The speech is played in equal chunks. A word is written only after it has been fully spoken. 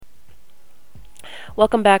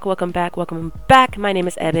Welcome back, welcome back, welcome back. My name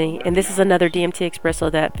is Ebony, and this is another DMT Espresso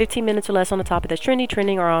that 15 minutes or less on the topic that's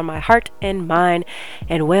trending or on my heart and mind.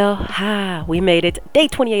 And we made it. Day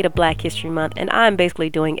 28 of Black History Month, and I'm basically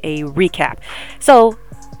doing a recap. So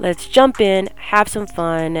let's jump in, have some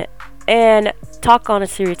fun, and talk on a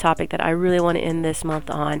serious topic that I really want to end this month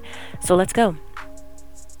on. So let's go.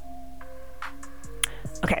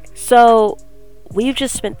 Okay, so we've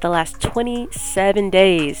just spent the last 27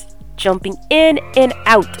 days jumping in and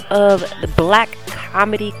out of the black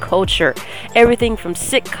comedy culture. Everything from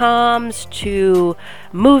sitcoms to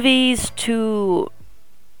movies to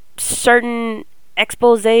certain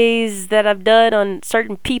exposés that I've done on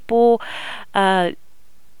certain people. And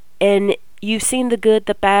you've seen the good,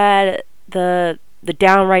 the bad, the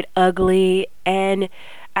downright ugly. And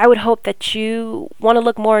I would hope that you want to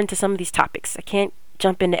look more into some of these topics. I can't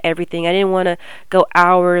jump into everything. I didn't want to go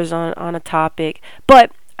hours on a topic.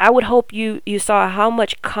 But I would hope you saw how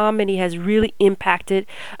much comedy has really impacted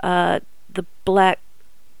the black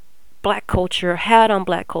culture, had on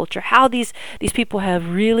black culture, how these people have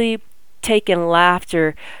really taken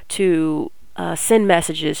laughter to send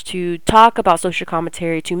messages, to talk about social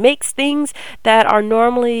commentary, to make things that are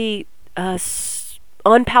normally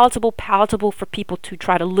unpalatable palatable for people to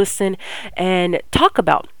try to listen and talk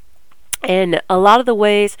about. And a lot of the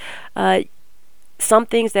ways some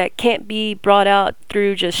things that can't be brought out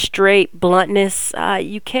through just straight bluntness,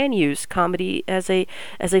 you can use comedy as a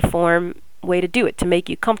way to do it, to make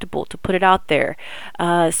you comfortable, to put it out there.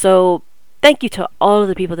 So thank you to all of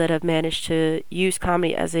the people that have managed to use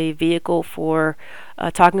comedy as a vehicle for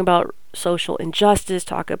talking about social injustice,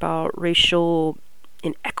 talk about racial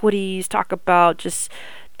inequities, talk about just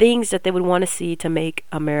things that they would want to see to make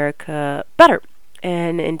America better.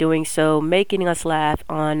 And in doing so, making us laugh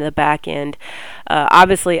on the back end.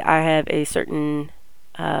 Obviously, I have a certain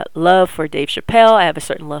love for Dave Chappelle. I have a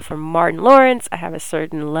certain love for Martin Lawrence. I have a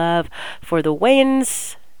certain love for the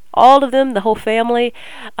Wayans, all of them, the whole family,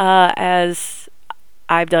 as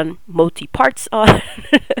I've done multi-parts on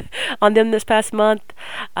on them this past month.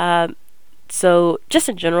 So just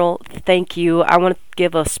in general, thank you. I want to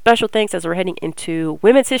give a special thanks as we're heading into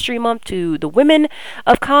Women's History Month to the women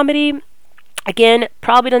of comedy. Again,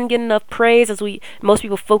 probably doesn't get enough praise as most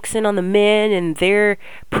people focus in on the men and their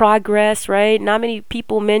progress, right? Not many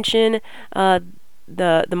people mention the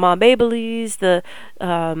Ma Babeleys, the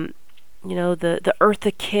Eartha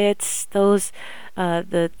Kitts, those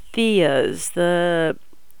the Theas, the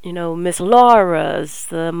Miss Lauras,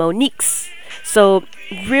 the Moniques. So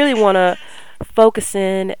really want to focus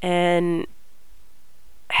in and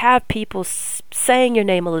have people saying your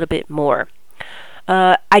name a little bit more.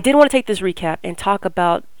 I did want to take this recap and talk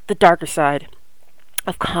about the darker side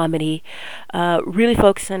of comedy, really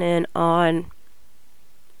focusing in on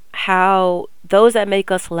how those that make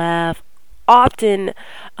us laugh often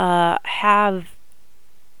have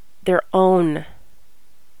their own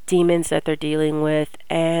demons that they're dealing with,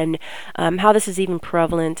 and how this is even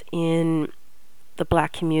prevalent in the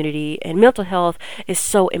black community. And mental health is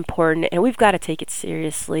so important, and we've got to take it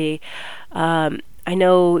seriously. I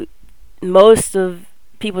know most of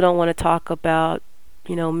people don't want to talk about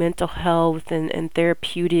mental health and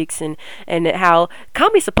therapeutics and how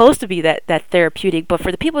comedy's supposed to be that therapeutic, but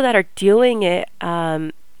for the people that are doing it,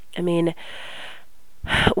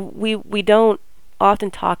 we don't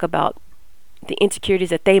often talk about the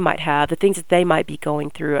insecurities that they might have, the things that they might be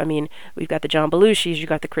going through. I mean, we've got the John Belushis, you've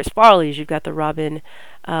got the Chris Farleys, you've got the Robin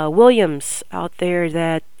Williams out there,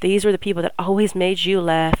 that these were the people that always made you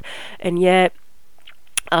laugh, and yet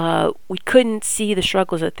we couldn't see the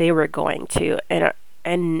struggles that they were going to,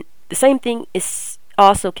 and the same thing is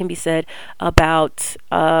also can be said about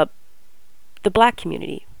the black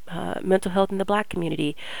community, mental health in the black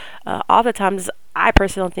community. Oftentimes, I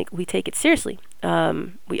personally don't think we take it seriously.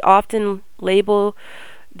 We often label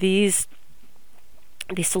these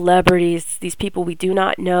celebrities, these people we do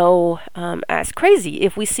not know, as crazy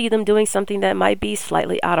if we see them doing something that might be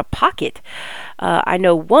slightly out of pocket. I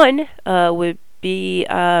know one would be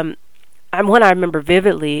one I remember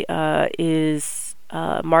vividly is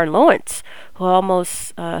Martin Lawrence,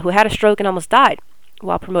 who had a stroke and almost died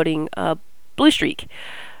while promoting Blue Streak,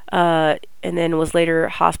 and then was later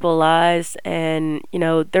hospitalized. And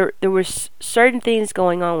there were certain things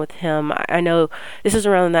going on with him. I know this is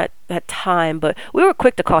around that time, but we were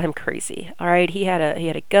quick to call him crazy. All right, he had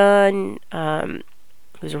a gun, he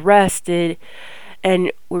was arrested,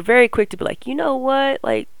 and we're very quick to be like, you know what,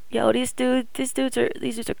 like, yo, these dudes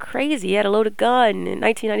are crazy. He had a loaded gun in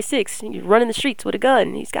 1996. He's running the streets with a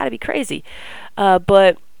gun. He's got to be crazy.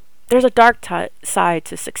 But there's a dark side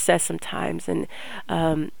to success sometimes, and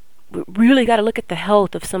we really got to look at the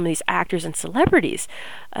health of some of these actors and celebrities.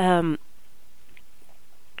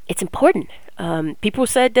 It's important. People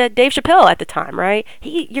said that Dave Chappelle at the time, right?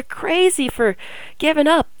 You're crazy for giving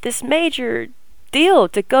up this major deal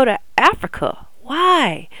to go to Africa.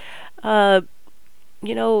 Why? You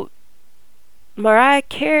know, Mariah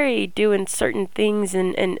Carey doing certain things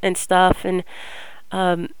and stuff, and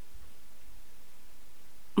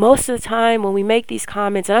most of the time when we make these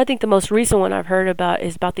comments, and I think the most recent one I've heard about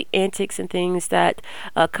is about the antics and things that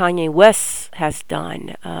Kanye West has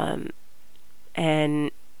done,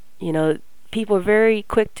 and you know, people are very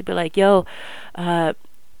quick to be like, yo,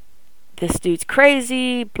 this dude's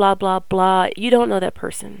crazy, blah blah blah. You don't know that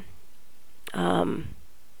person.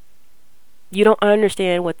 You don't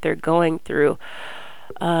understand what they're going through,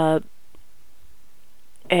 and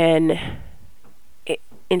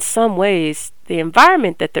in some ways, the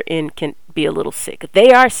environment that they're in can be a little sick.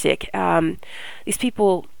 They are sick. These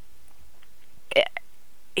people,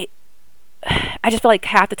 I just feel like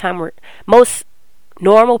half the time most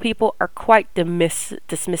normal people are quite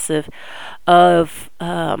dismissive of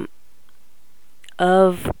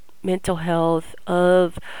mental health,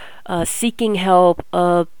 of seeking help,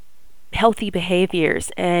 of healthy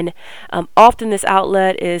behaviors, and often this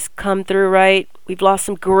outlet is come through, right? We've lost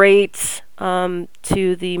some greats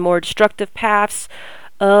to the more destructive paths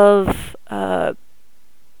of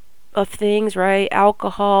things, right?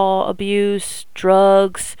 Alcohol abuse,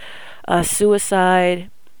 drugs, suicide,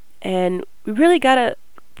 and we really gotta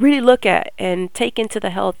look at and take into the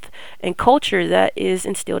health and culture that is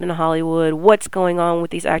instilled in Hollywood, what's going on with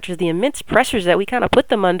these actors, the immense pressures that we kind of put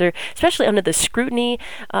them under, especially under the scrutiny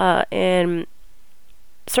and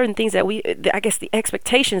certain things that I guess the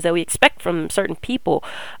expectations that we expect from certain people.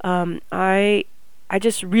 I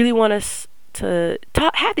just really want us to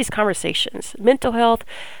have these conversations. Mental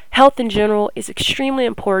health in general is extremely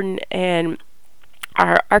important, and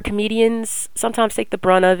our comedians sometimes take the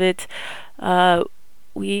brunt of it.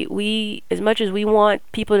 We as much as we want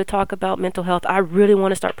people to talk about mental health, I really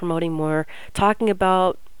want to start promoting more, talking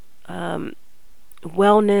about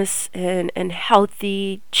wellness and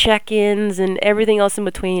healthy check-ins and everything else in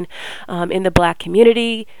between in the Black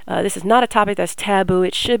community. This is not a topic that's taboo.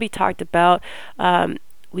 It should be talked about.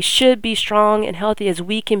 We should be strong and healthy as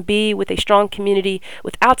we can be with a strong community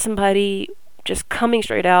without somebody just coming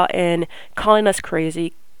straight out and calling us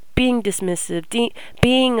crazy, being dismissive,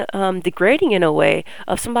 being degrading in a way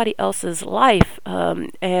of somebody else's life,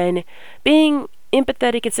 and being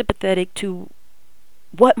empathetic and sympathetic to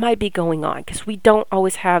what might be going on, because we don't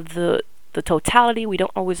always have the totality. We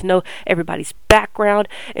don't always know everybody's background,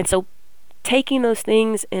 and so taking those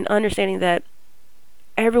things and understanding that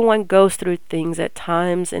everyone goes through things at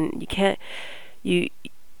times, and you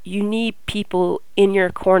need people in your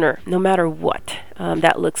corner no matter what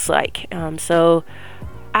that looks like. So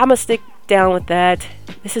I'm gonna stick down with that.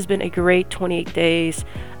 This has been a great 28 days.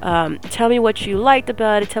 Tell me what you liked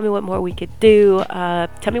about it. Tell me what more we could do.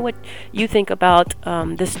 Tell me what you think about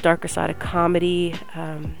this darker side of comedy.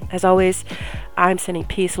 As always, I'm sending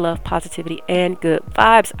peace, love, positivity, and good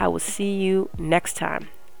vibes. I will see you next time.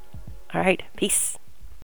 All right, peace.